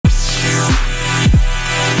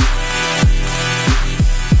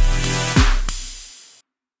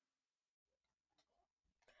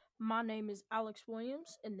My name is Alex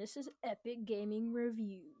Williams, and this is Epic Gaming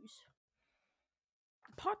Reviews.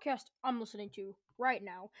 The podcast I'm listening to right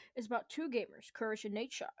now is about two gamers, Courage and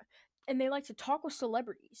Nadeshot, and they like to talk with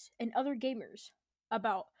celebrities and other gamers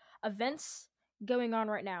about events going on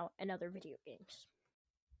right now and other video games.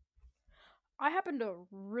 I happen to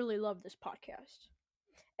really love this podcast,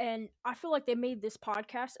 and I feel like they made this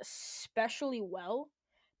podcast especially well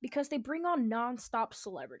because they bring on non-stop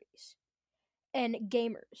celebrities and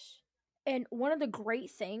gamers. And one of the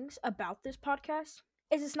great things about this podcast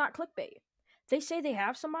is it's not clickbait. They say they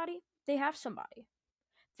have somebody, they have somebody.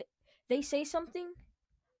 They say something,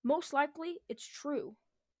 most likely it's true.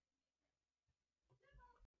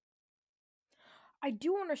 I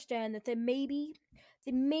do understand that they maybe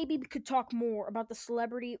could talk more about the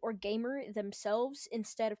celebrity or gamer themselves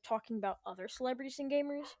instead of talking about other celebrities and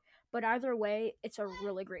gamers, but either way, it's a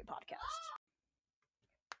really great podcast.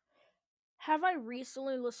 Have I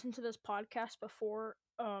recently listened to this podcast before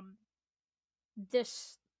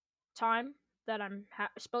this time that I'm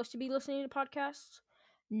supposed to be listening to podcasts?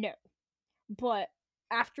 No. But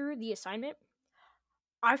after the assignment,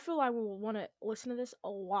 I feel I will want to listen to this a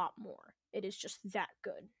lot more. It is just that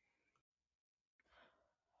good.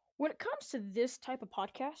 When it comes to this type of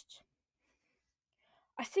podcast,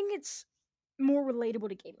 I think it's more relatable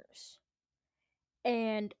to gamers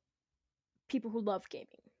and people who love gaming.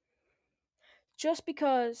 Just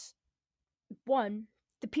because, one,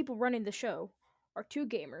 the people running the show are two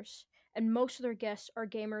gamers, and most of their guests are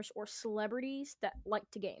gamers or celebrities that like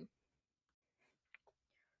to game.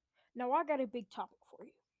 Now, I got a big topic for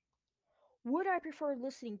you. Would I prefer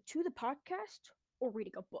listening to the podcast or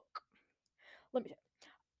reading a book? Let me tell you,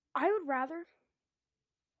 I would rather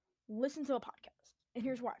listen to a podcast. And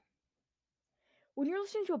here's why. When you're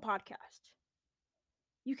listening to a podcast,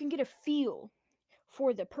 you can get a feel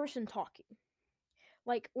for the person talking.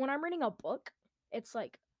 Like when I'm reading a book, it's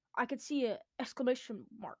like I could see an exclamation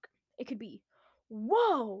mark. It could be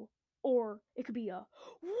whoa, or it could be a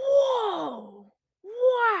whoa,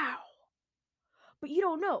 wow. But you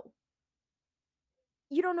don't know.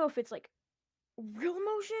 You don't know if it's like real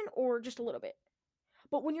emotion or just a little bit.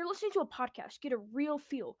 But when you're listening to a podcast, you get a real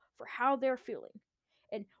feel for how they're feeling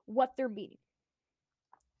and what they're meaning.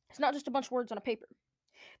 It's not just a bunch of words on a paper.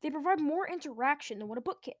 They provide more interaction than what a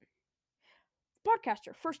book can. The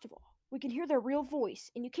podcaster, first of all, we can hear their real voice,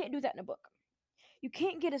 and you can't do that in a book. You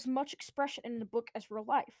can't get as much expression in a book as real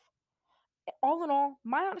life. All in all,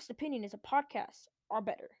 my honest opinion is that podcasts are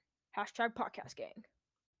better. Hashtag podcast gang.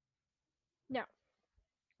 Now,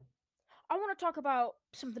 I want to talk about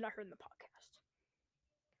something I heard in the podcast.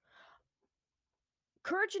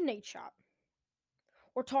 Courage and Nadeshot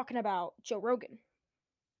were talking about Joe Rogan.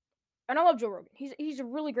 And I love Joe Rogan. He's a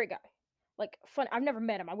really great guy. Like fun. I've never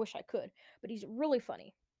met him. I wish I could, but he's really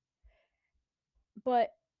funny. But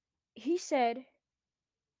he said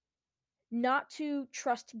not to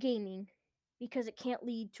trust gaming because it can't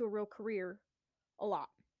lead to a real career a lot.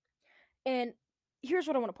 And here's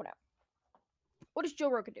what I want to point out. What does Joe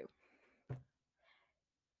Rogan do?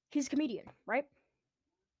 He's a comedian, right?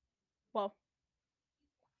 Well,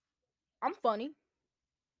 I'm funny.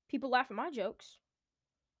 People laugh at my jokes.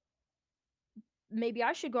 Maybe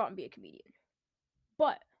I should go out and be a comedian.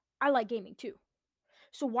 But I like gaming too.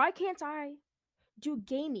 So why can't I do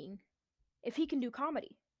gaming if he can do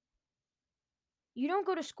comedy? You don't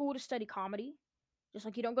go to school to study comedy, just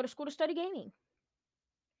like you don't go to school to study gaming.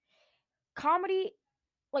 Comedy,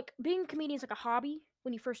 like being a comedian is like a hobby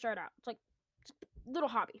when you first start out. It's a little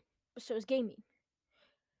hobby, but so is gaming.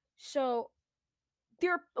 So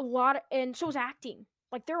there are a lot of, and so is acting.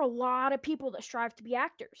 Like there are a lot of people that strive to be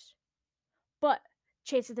actors, but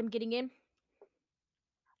chance of them getting in,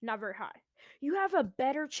 not very high. You have a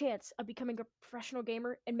better chance of becoming a professional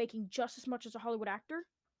gamer and making just as much as a Hollywood actor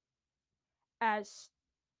as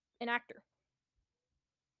an actor,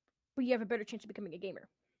 but you have a better chance of becoming a gamer.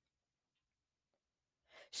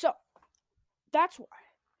 So that's why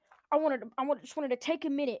just wanted to take a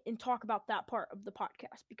minute and talk about that part of the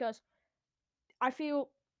podcast because I feel,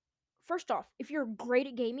 first off, if you're great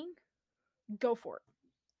at gaming, go for it.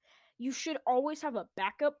 You should always have a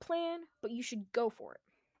backup plan, but you should go for it.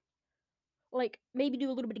 Like maybe do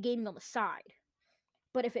a little bit of gaming on the side.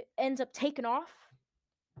 But if it ends up taking off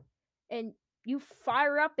and you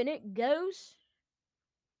fire up and it goes,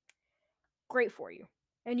 great for you.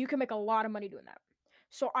 And you can make a lot of money doing that.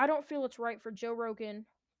 So I don't feel it's right for Joe Rogan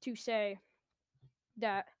to say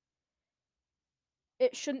that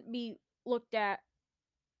it shouldn't be looked at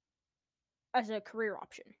as a career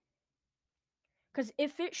option. Because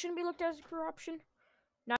if it shouldn't be looked at as a career option,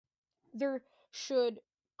 neither should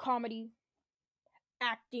comedy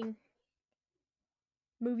acting,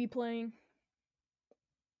 movie playing.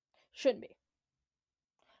 Shouldn't be.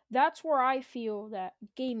 That's where I feel that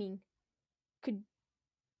gaming could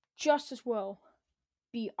just as well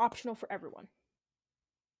be optional for everyone.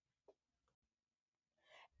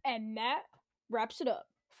 And that wraps it up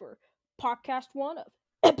for podcast 1 of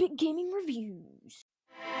Epic Gaming Reviews.